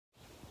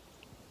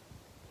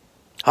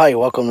Hi,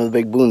 welcome to the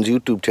Big Boones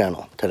YouTube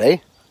channel.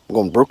 Today, I'm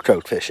going brook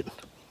trout fishing.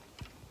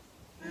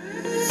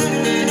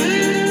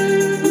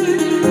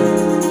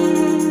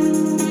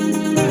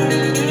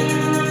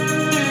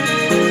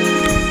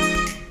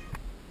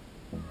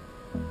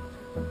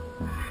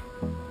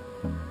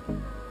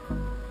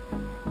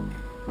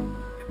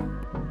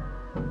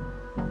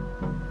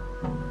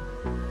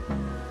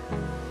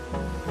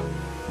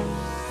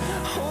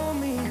 Hold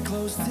me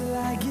close till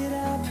I get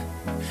up.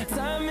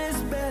 Time is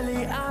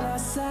barely on our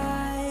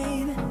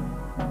side.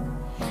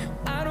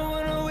 I don't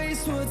wanna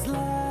waste what's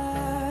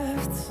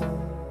left.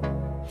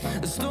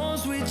 The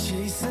storms we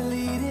chase are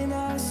leading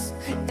us,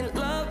 and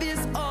love is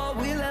all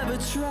we'll ever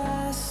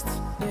trust.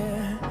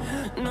 Yeah,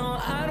 no,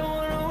 I don't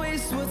wanna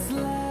waste what's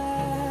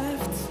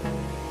left.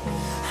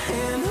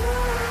 And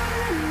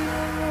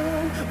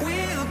on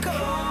we'll go,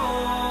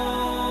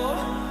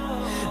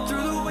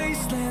 through the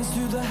wastelands,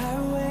 through the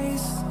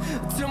highways,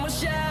 till my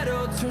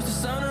shadow turns to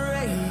sun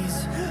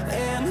rays.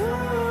 And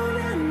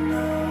on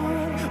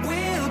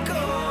we'll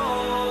go,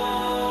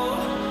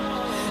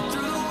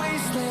 through the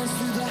wastelands,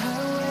 through the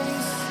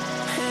highways,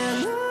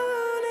 and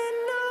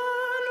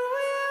on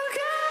we'll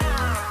go.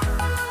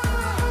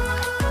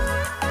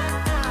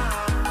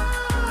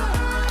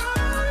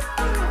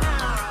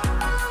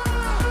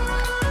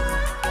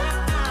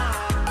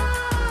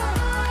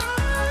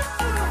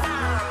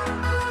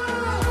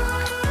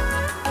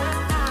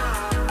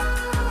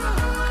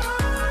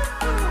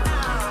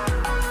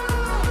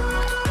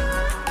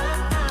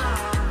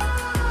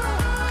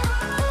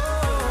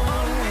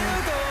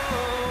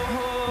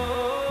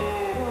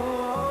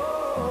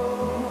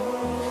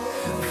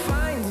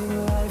 Finding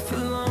life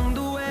along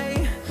the way,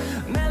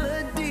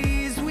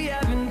 melodies we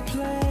haven't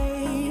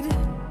played.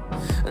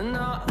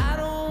 No, I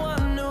don't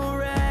want no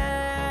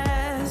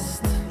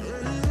rest.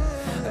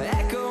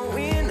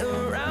 Echoing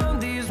around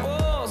these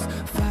walls,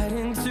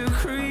 fighting to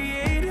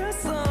create a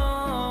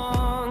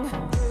song.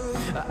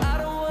 I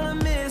don't wanna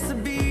miss a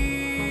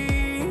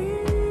beat.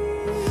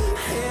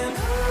 And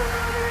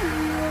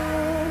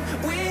on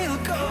we'll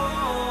go,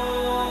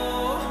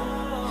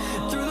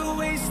 through the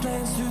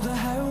wastelands, through the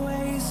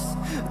highways,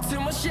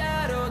 till my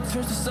shadow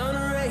turns to sun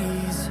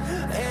rays.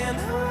 And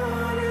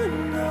on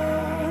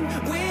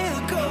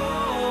we'll go,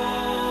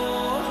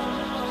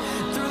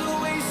 through the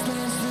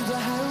wastelands, through the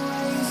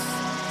highways,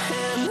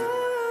 and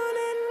on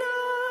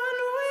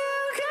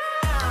we'll go.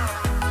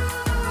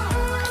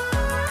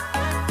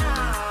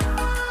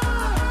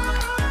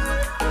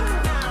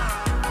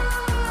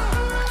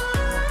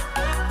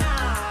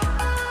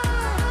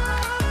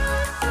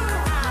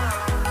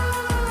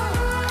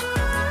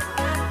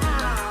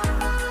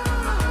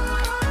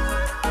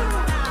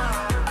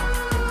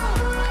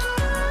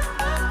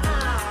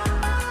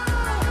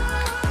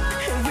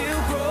 And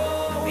we'll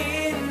grow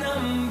in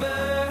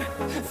number,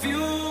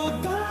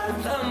 fueled by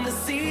them to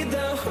see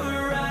the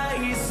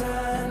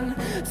horizon,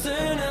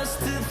 turn us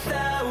to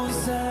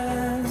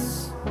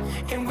thousands.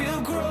 And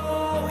we'll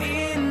grow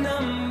in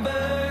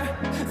number,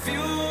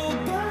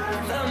 fueled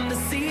by them to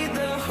see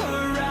the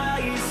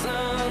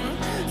horizon,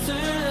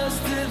 turn us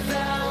to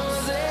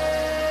thousands.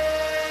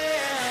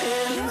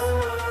 And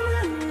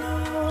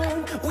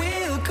on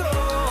we'll go,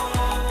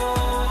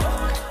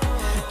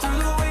 through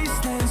the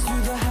wastelands,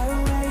 through the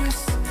highways,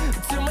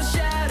 till my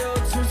shadow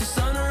turns to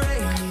sun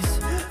rays.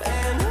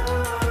 And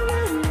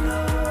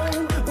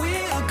on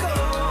we'll go,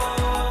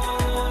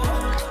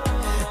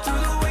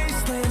 through the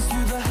wastelands,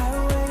 through the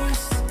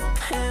highways,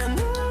 and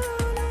on.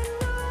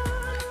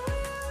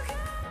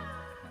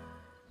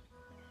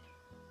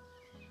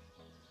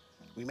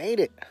 We made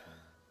it,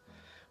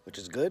 which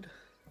is good.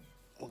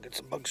 We'll get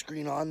some bug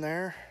screen on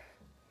there.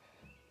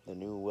 The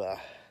new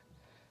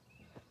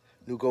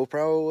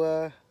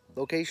GoPro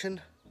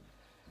location.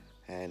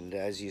 And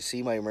as you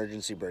see, my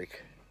emergency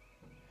brake.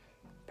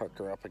 Parked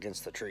her up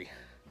against the tree.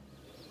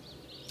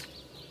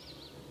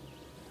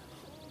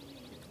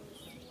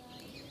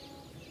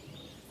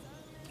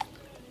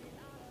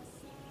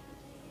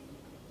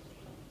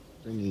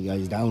 Bring you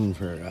guys down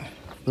for a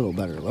little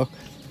better look.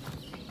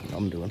 What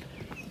I'm doing.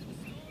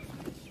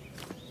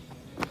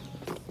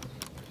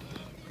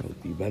 Probably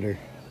be better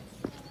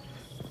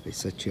if I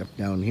set you up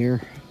down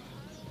here.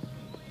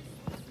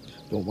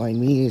 Don't mind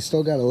me, I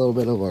still got a little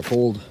bit of a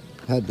cold.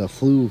 Had the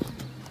flu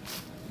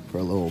for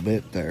a little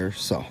bit there,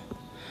 so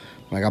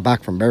when I got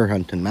back from bear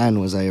hunting, man,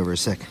 was I ever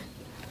sick.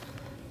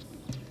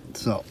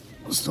 So,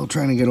 still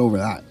trying to get over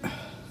that.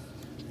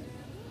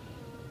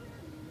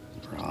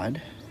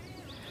 Rod.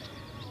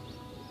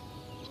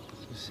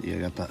 See, I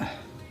got the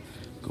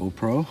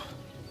GoPro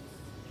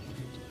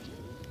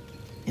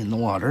in the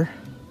water.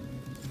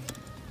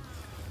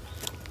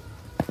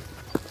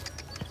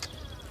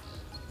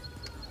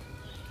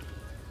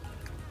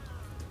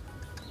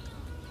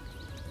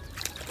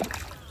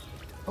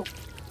 Oh.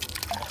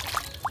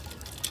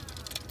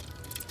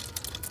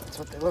 That's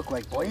what they look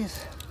like, boys.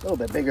 A little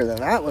bit bigger than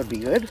that would be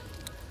good.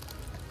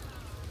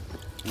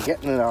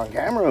 Getting it on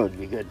camera would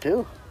be good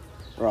too,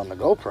 or on the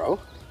GoPro.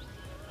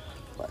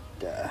 But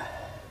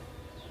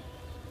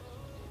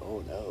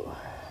oh no.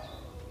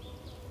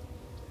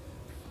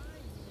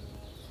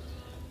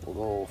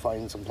 we'll go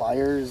find some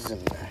pliers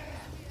and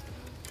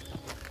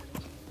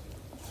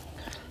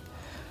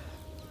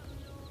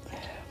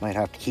might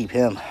have to keep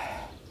him.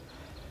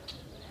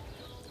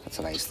 That's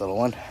a nice little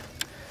one.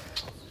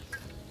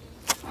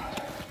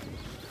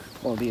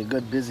 Will be a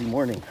good busy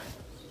morning.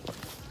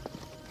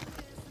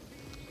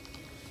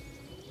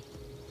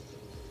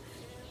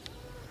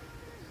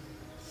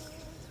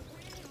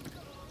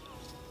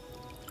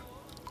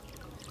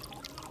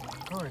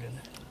 Garden.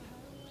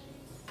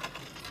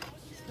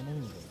 It's the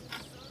new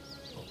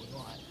what we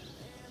want.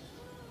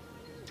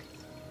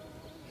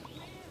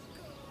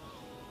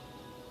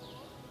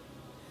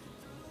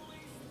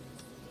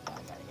 I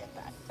gotta get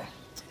that.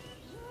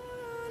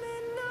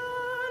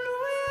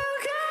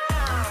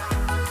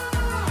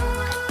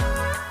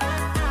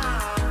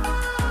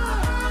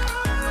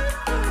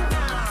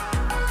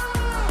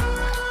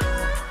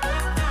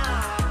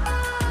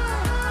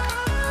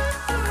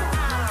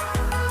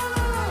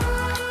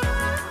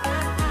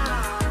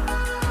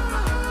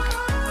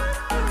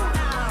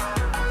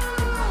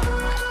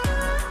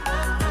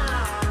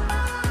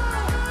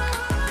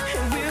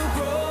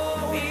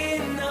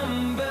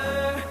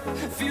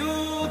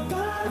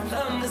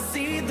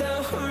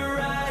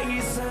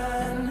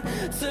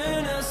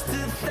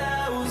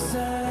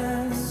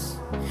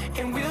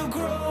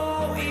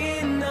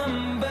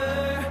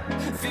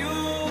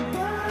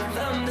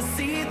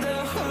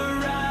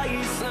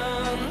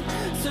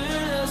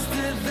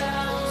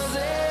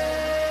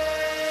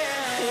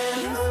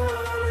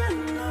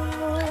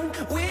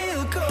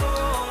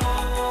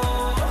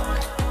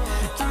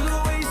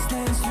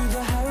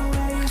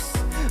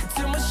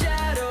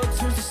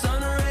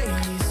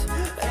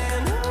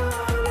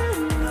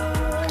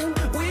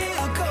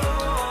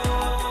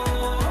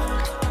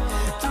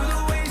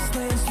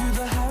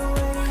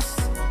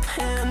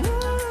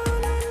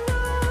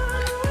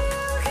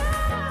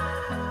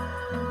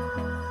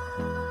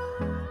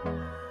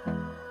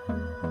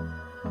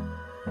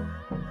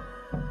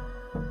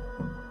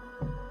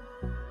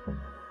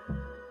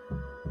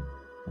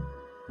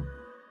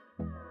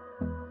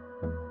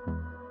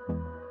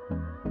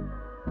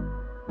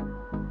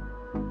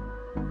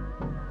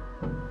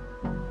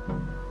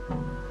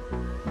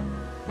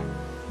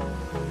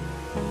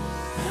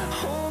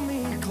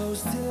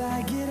 Till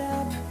I get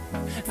up.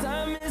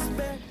 Time is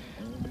back.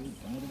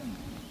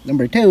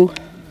 Number 2,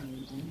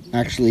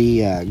 actually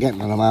getting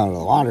them out of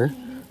the water.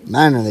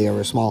 Man, are they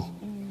ever small.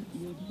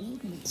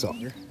 So,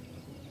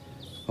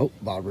 oh,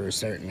 bobber is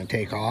starting to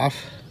take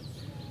off.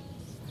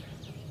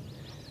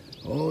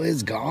 Oh,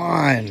 it's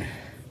gone.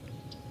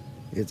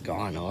 It's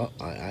gone. Oh,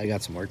 I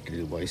got some work to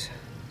do, boys.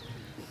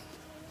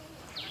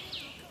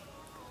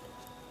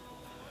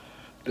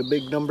 The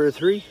big number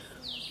 3.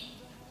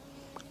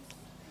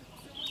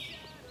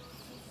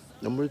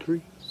 Number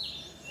 3.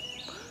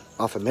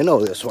 Off a minnow,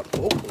 this one.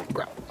 Oh,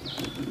 crap.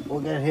 We'll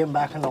get him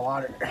back in the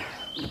water.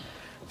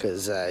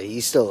 Because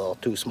he's still a little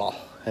too small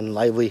and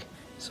lively.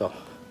 So,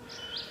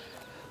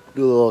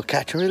 do a little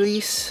catch and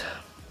release.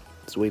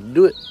 That's the way to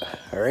do it.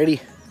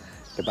 Alrighty.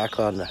 Get back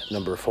on to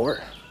number 4.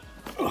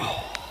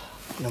 Oh,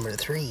 number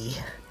 3.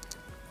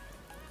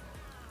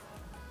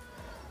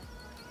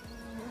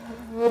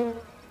 Oh.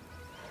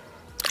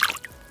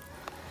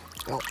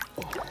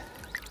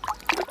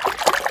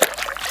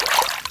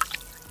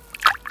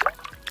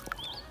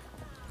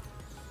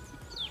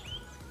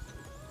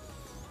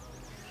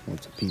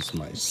 That's a piece of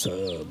my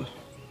sub.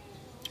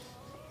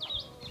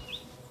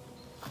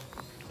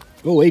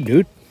 Go away,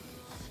 dude.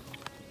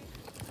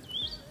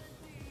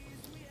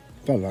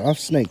 Found enough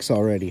snakes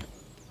already.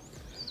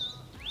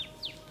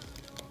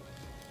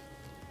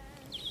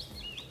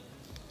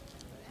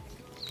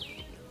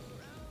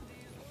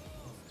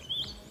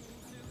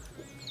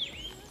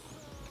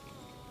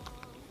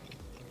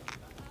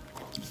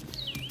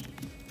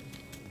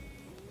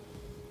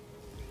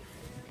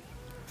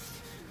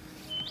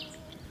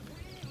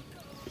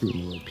 A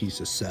little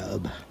piece of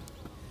sub.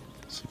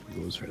 Let's see if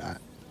it goes for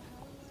that.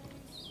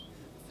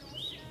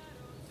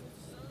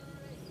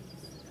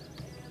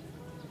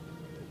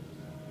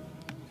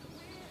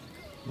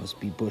 Must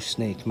be bush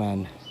snake,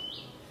 man.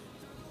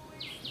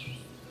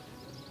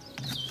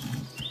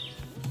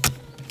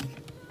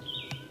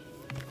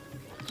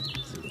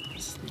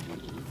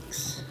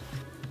 Snakes.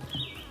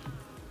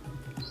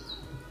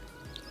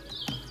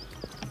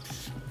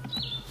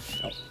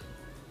 Oh.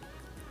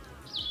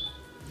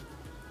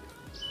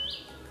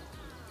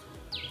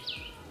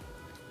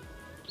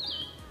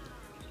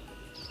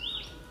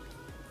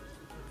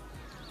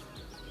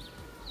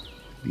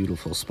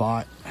 Beautiful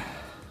spot.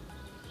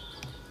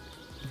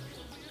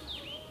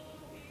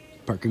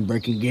 Parking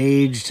brake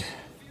engaged.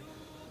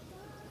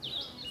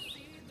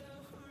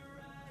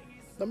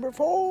 Number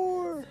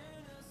 4.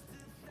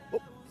 Oh.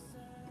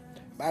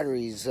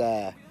 Battery's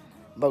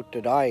about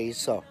to die,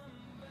 so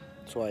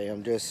that's why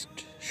I'm just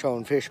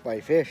showing fish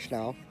by fish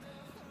now.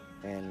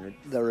 And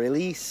the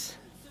release,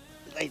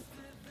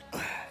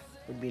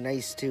 would be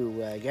nice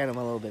to get them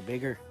a little bit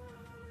bigger.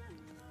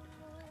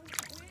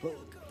 Oh,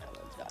 that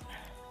one's done.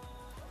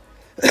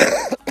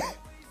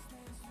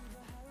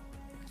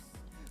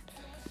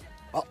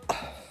 Oh,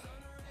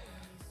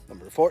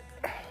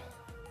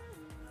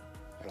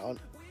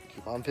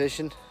 on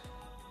fishing.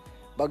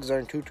 Bugs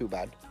aren't too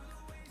bad.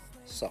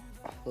 So,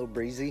 a little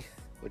breezy,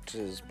 which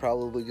is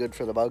probably good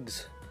for the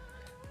bugs.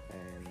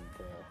 And,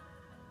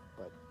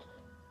 but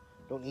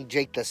don't need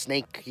Jake the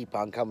snake to keep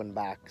on coming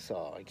back.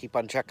 So, I keep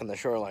on checking the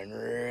shoreline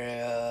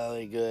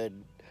really good.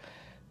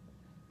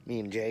 Me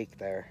and Jake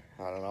there,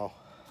 I don't know.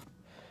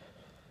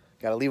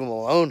 Gotta leave him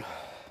alone.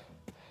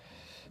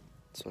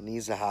 So it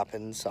needs to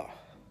happen, so.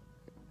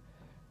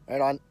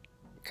 Right on,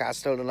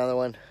 cast out another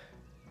one,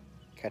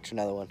 catch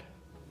another one.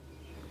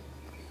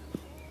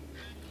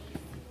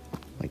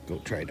 Might go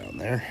try down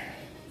there.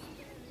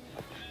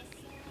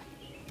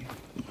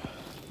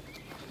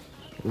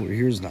 Over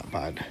here's not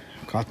bad.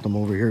 Caught them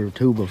over here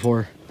too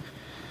before.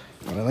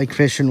 But I like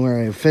fishing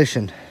where I'm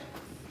fishing.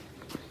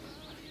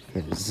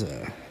 Because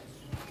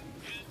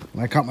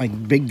when I caught my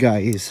big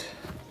guys,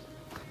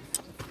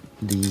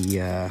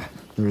 there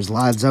was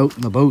lads out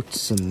in the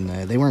boats and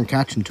they weren't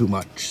catching too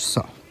much,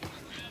 so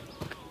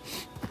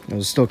I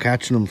was still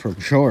catching them from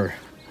shore.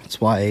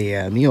 That's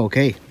why me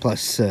okay.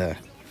 Plus,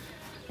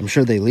 I'm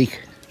sure they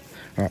leak.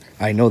 Or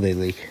I know they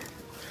leak.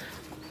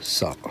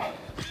 So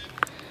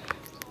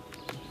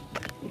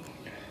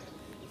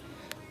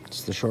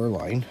it's the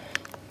shoreline.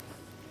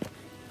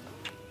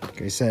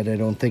 Like I said, I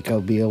don't think I'll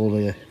be able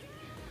to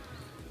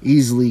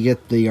easily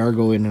get the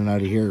Argo in and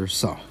out of here.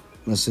 So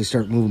unless they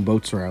start moving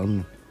boats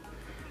around,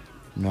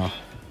 no.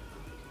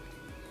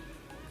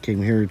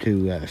 Came here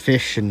to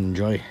fish and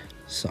enjoy.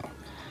 So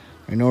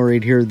I know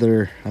right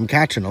here I'm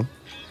catching them.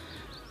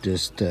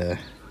 Just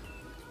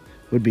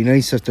would be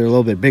nice if they're a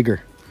little bit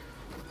bigger.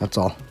 That's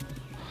all.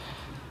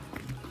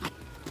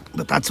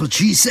 But that's what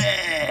she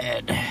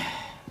said.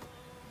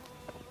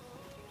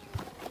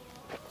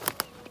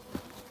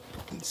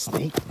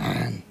 Snake,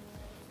 man.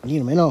 I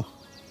need a minnow.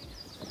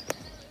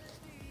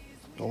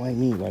 Don't like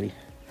me, buddy.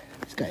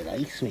 This guy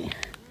likes me.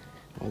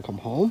 Wanna come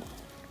home?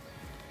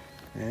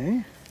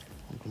 Hey?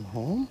 Wanna come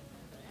home?